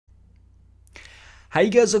Hey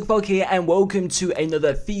guys, Luckfolk here and welcome to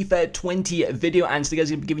another FIFA 20 video, and today guys,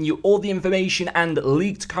 I'm going to be giving you all the information and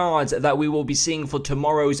leaked cards that we will be seeing for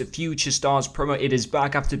tomorrow's Future Stars promo. It is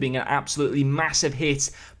back after being an absolutely massive hit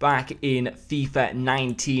back in FIFA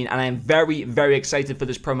 19, and I am very excited for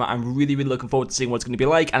this promo. I'm really looking forward to seeing what it's going to be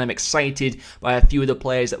like, and I'm excited by a few of the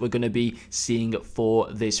players that we're going to be seeing for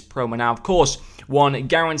this promo. Now, of course, one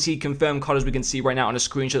guaranteed confirmed card, as we can see right now on a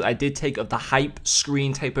screenshot I did take of the hype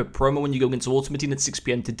screen type of promo when you go into Ultimate Team at 6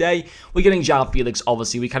 PM today. We're getting João Felix.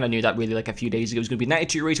 Obviously, we kind of knew that really like a few days ago. It was going to be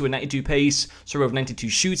 92 rated with 92 pace, so of 92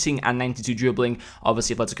 shooting and 92 dribbling.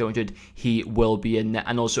 Obviously, if that's 100, he will be in there.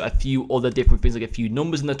 And also a few other different things, like a few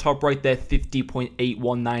numbers in the top right there,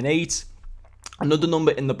 50.8198. Another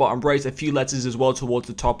number in the bottom right, a few letters as well towards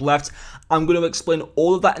the top left. I'm going to explain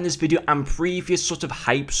all of that in this video and previous sort of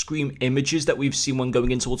hype screen images that we've seen when going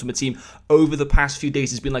into Ultimate Team over the past few days.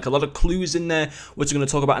 There's been like a lot of clues in there, which I'm going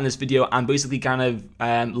to talk about in this video, and basically kind of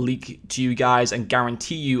leak to you guys and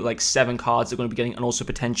guarantee you like 7 cards they're going to be getting, and also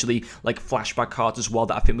potentially like flashback cards as well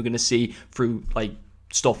that I think we're going to see through like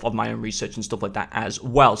stuff of my own research and stuff like that as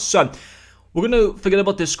well. So we're going to forget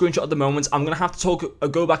about this screenshot at the moment. I'm going to have to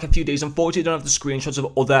go back a few days. Unfortunately, I don't have the screenshots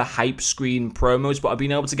of other hype screen promos, but I've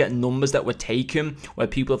been able to get numbers that were taken where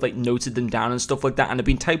people have like noted them down and stuff like that, and I've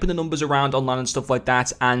been typing the numbers around online and stuff like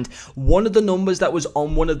that. And one of the numbers that was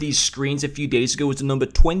on one of these screens a few days ago was the number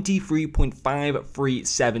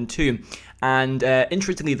 23.5372. And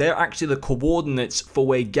interestingly, they're actually the coordinates for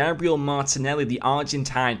where Gabriel Martinelli, the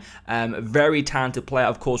Argentine, very talented player,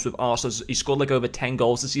 of course, with Arsenal. He scored like over 10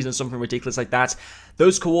 goals this season, something ridiculous like that.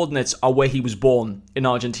 Those coordinates are where he was born in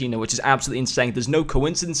Argentina, which is absolutely insane. There's no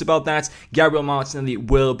coincidence about that. Gabriel Martinelli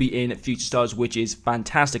will be in Future Stars, which is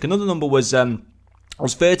fantastic. Another number was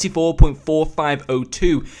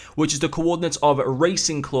 34.4502, which is the coordinates of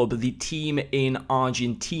Racing Club, the team in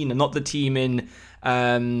Argentina, not the team in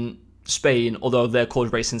Spain, although they're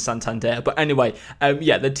called Racing Santander. But anyway,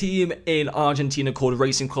 yeah, the team in Argentina called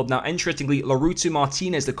Racing Club. Now, interestingly, Lautaro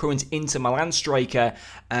Martinez, the current Inter Milan striker,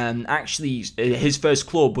 actually his first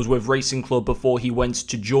club was with Racing Club before he went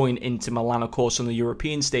to join Inter Milan, of course, on the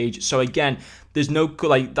European stage. So again, there's no,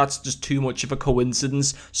 like, that's just too much of a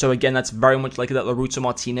coincidence. So again, that's very much likely that Lautaro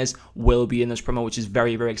Martinez will be in this promo, which is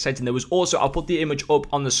very exciting. There was also, I'll put the image up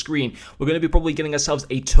on the screen, we're going to be probably getting ourselves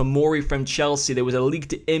a Tomori from Chelsea. There was a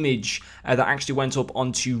leaked image that actually went up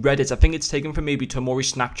onto Reddit. I think it's taken from maybe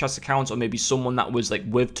Tomori's Snapchat account, or maybe someone that was like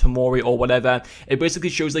with Tomori or whatever. It basically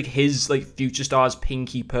shows like his like Future Stars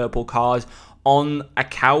pinky purple card on a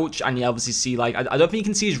couch, and you obviously see like, I don't think you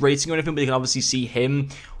can see his rating or anything, but you can obviously see him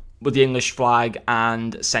with the English flag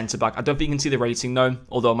and centre back. I don't think you can see the rating though,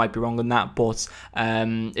 although I might be wrong on that, but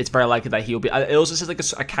it's very likely that he'll be. It also says like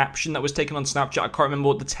a caption that was taken on Snapchat. I can't remember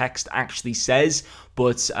what the text actually says,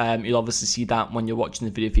 but you'll obviously see that when you're watching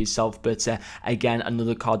the video for yourself. But again,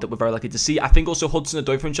 another card that we're very likely to see. I think also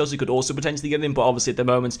Hudson-Odoi from Chelsea could also potentially get in, but obviously at the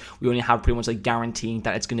moment we only have pretty much like guaranteeing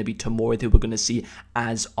that it's going to be Tomori who we're going to see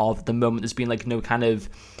as of the moment. There's been like no kind of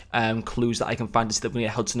clues that I can find to see that we're going to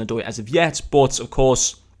get Hudson-Odoi as of yet, but of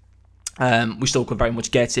course we still could very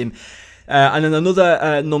much get him. And then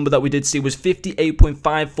another number that we did see was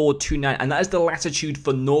 58.5429, and that is the latitude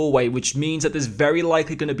for Norway, which means that there's very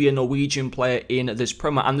likely going to be a Norwegian player in this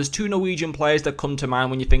promo. And there's 2 Norwegian players that come to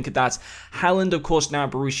mind when you think of that. Haaland, of course, now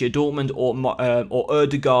Borussia Dortmund, or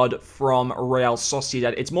Ødegaard from Real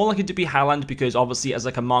Sociedad. It's more likely to be Haaland because obviously as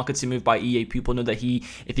like a marketing move by EA, people know that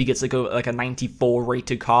if he gets like a 94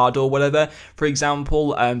 rated card or whatever, for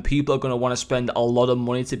example, people are going to want to spend a lot of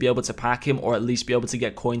money to be able to pack him, or at least be able to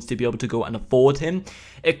get coins to be able to go and afford him.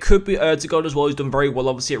 It could be Ødegaard as well. He's done very well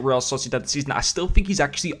obviously at Real Sociedad this season. I still think he's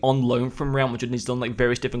actually on loan from Real Madrid, and he's done like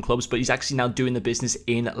various different clubs, but he's actually now doing the business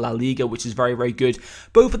in La Liga, which is very good.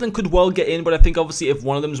 Both of them could well get in, but I think obviously if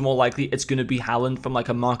one of them is more likely, it's going to be Haaland from like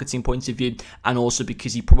a marketing point of view, and also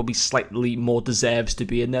because he probably slightly more deserves to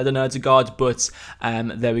be in there than Ødegaard. But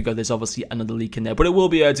there we go, there's obviously another leak in there, but it will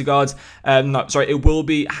be Ødegaard. No, sorry, it will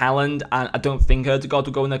be Haaland, and I don't think Ødegaard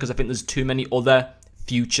will go in there because I think there's too many other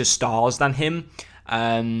Future Stars than him,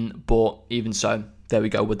 but even so, there we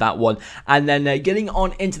go with that one. And then getting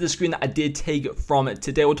on into the screen that I did take from it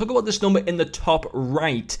today, we'll talk about this number in the top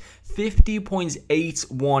right,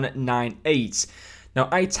 50.8198. Now,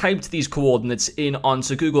 I typed these coordinates in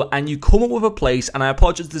onto Google, and you come up with a place, and I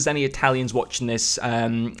apologize if there's any Italians watching this,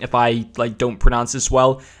 if I like don't pronounce this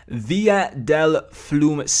well, Via del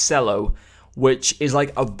Flumicello, which is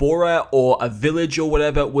like a borough or a village or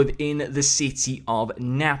whatever within the city of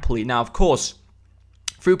Napoli. Now, of course,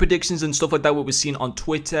 through predictions and stuff like that, what we've seen on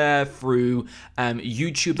Twitter, through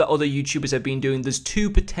YouTube, that other YouTubers have been doing, there's 2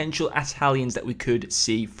 potential Italians that we could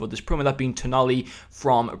see for this promo, that being Tonali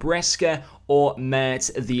from Brescia or Mert,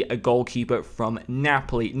 the goalkeeper from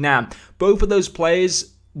Napoli. Now, both of those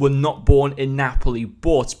players were not born in Napoli,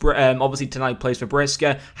 but obviously Tonali plays for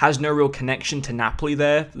Brescia, has no real connection to Napoli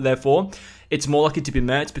there, therefore it's more likely to be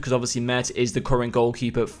Mert, because obviously Mert is the current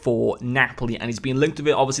goalkeeper for Napoli, and he's been linked with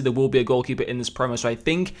it. Obviously, there will be a goalkeeper in this promo, so I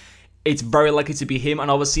think it's very likely to be him.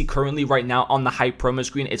 And obviously, currently, right now, on the hype promo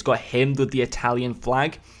screen, it's got him with the Italian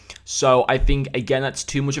flag. So I think, again, that's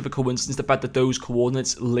too much of a coincidence, the fact that those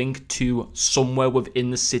coordinates link to somewhere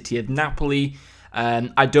within the city of Napoli.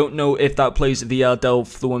 I don't know if that place Via del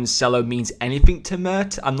Fluencello means anything to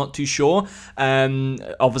Mert. I'm not too sure.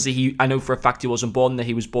 Obviously, I know for a fact he wasn't born there.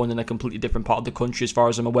 He was born in a completely different part of the country, as far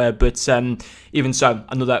as I'm aware. But even so,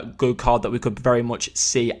 another good card that we could very much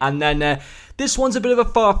see. And then this one's a bit of a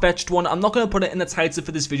far-fetched one. I'm not going to put it in the title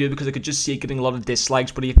for this video because I could just see it getting a lot of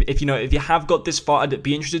dislikes. But if you have got this far, I'd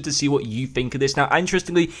be interested to see what you think of this. Now,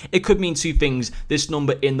 interestingly, it could mean 2 things. This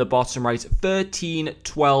number in the bottom right,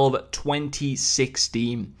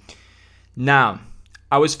 13/12/2016. Now,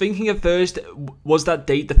 I was thinking at first, was that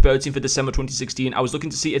date the 13th of December 2016? I was looking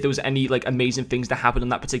to see if there was any amazing things that happened on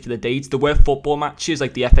that particular date. There were football matches,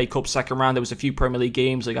 like the FA Cup second round. There was a few Premier League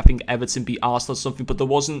games, like I think Everton beat Arsenal or something, but there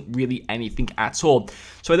wasn't really anything at all.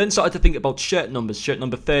 So I then started to think about shirt numbers. Shirt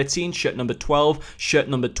number 13, shirt number 12, shirt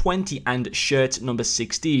number 20, and shirt number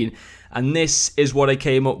 16. And this is what I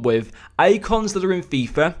came up with. Icons that are in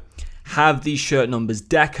FIFA have these shirt numbers.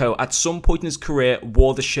 Deco, at some point in his career,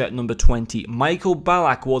 wore the shirt number 20. Michael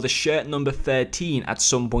Ballack wore the shirt number 13 at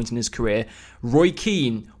some point in his career. Roy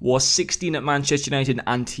Keane wore 16 at Manchester United,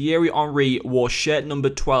 and Thierry Henry wore shirt number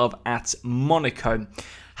 12 at Monaco.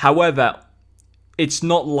 However, it's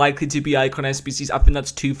not likely to be Icon SBCs. I think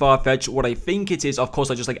that's too far-fetched. What I think it is, of course,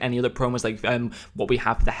 just like any other promos, like what we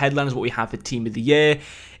have for the headliners, what we have for Team of the Year,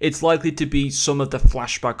 it's likely to be some of the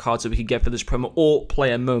flashback cards that we could get for this promo, or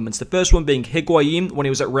player moments. The first one being Higuain when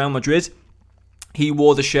he was at Real Madrid. He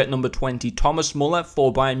wore the shirt number 20. Thomas Muller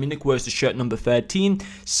for Bayern Munich wears the shirt number 13.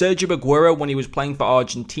 Sergio Aguero when he was playing for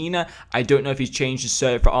Argentina. I don't know if he's changed his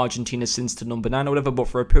shirt for Argentina since to number 9 or whatever, but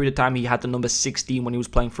for a period of time he had the number 16 when he was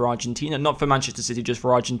playing for Argentina. Not for Manchester City, just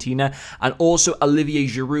for Argentina. And also Olivier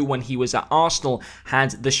Giroud when he was at Arsenal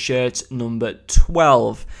had the shirt number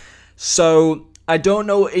 12. So I don't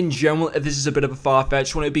know in general if this is a bit of a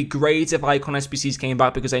far-fetched one. It'd be great if Icon SBCs came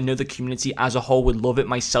back, because I know the community as a whole would love it,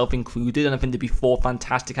 myself included, and I think there'd be 4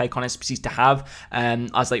 fantastic Icon SBCs to have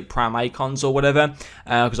as like prime icons or whatever,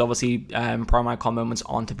 because obviously prime icon moments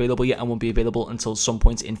aren't available yet and won't be available until some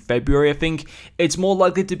point in February, I think. It's more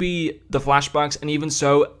likely to be the flashbacks, and even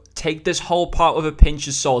so, take this whole part with a pinch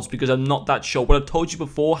of salt, because I'm not that sure. What I've told you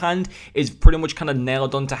beforehand is pretty much kind of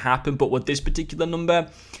nailed on to happen, but with this particular number,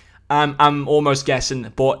 I'm almost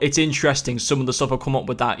guessing, but it's interesting, some of the stuff I've come up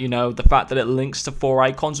with that, the fact that it links to 4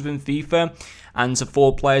 icons within FIFA, and to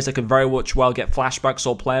 4 players that could very much well get flashbacks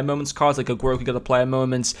or player moments cards. Like Aguero could get a player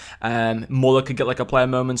moments, Muller could get like a player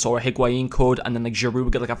moments, or a Higuain could, and then like Giroud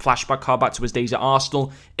would get like a flashback card back to his days at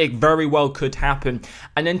Arsenal. It very well could happen.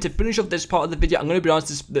 And then to finish off this part of the video, I'm going to be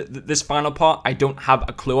honest, this final part, I don't have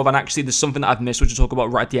a clue of, and actually there's something that I've missed, which I'll talk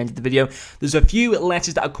about right at the end of the video. There's a few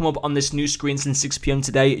letters that have come up on this new screen since 6 PM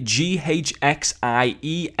today. GHXIEMLFTAA.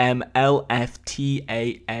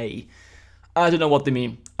 I don't know what they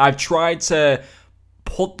mean. I've tried to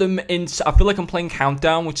put them in. I feel like I'm playing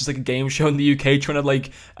Countdown, which is like a game show in the UK, trying to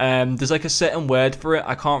like, there's like a certain word for it.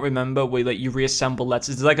 I can't remember, where like you reassemble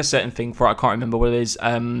letters. There's like a certain thing for it. I can't remember what it is.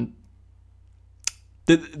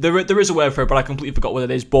 There is a word for it, but I completely forgot what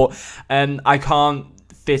it is. But I can't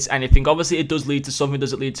fit anything. Obviously, it does lead to something.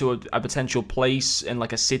 Does it lead to a potential place in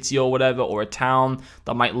like a city or whatever, or a town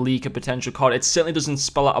that might leak a potential card? It certainly doesn't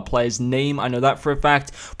spell out a player's name. I know that for a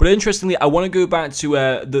fact. But interestingly, I want to go back to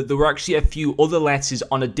there were actually a few other letters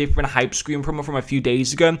on a different hype screen promo from a few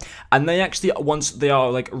days ago, and they actually, once they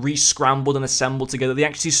are like re-scrambled and assembled together, they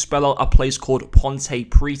actually spell out a place called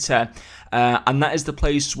Ponte Preta. And that is the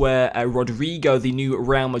place where Rodrigo, the new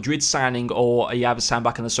Real Madrid signing, or he ever signed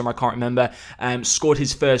back in the summer, I can't remember, scored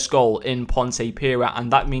his first goal in Ponte Preta,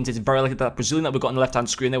 and that means it's very likely that Brazilian that we've got on the left-hand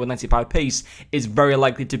screen there with 95 pace is very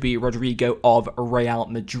likely to be Rodrigo of Real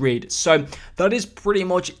Madrid. So that is pretty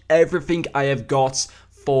much everything I have got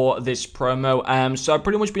for this promo. So I've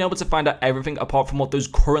pretty much been able to find out everything apart from what those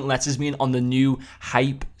current letters mean on the new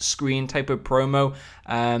hype screen type of promo.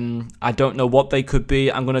 I don't know what they could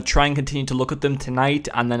be. I'm going to try and continue to look at them tonight,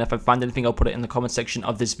 and then if I find anything, I'll put it in the comment section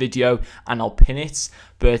of this video and I'll pin it.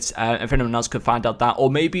 But if anyone else could find out that,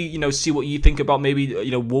 or maybe, you know, see what you think about, maybe,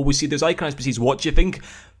 you know, will we see those icon SBCs? What do you think?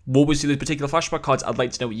 Will we see those particular flashback cards? I'd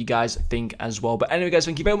like to know what you guys think as well. But anyway, guys,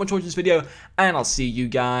 thank you very much for watching this video, and I'll see you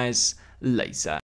guys later.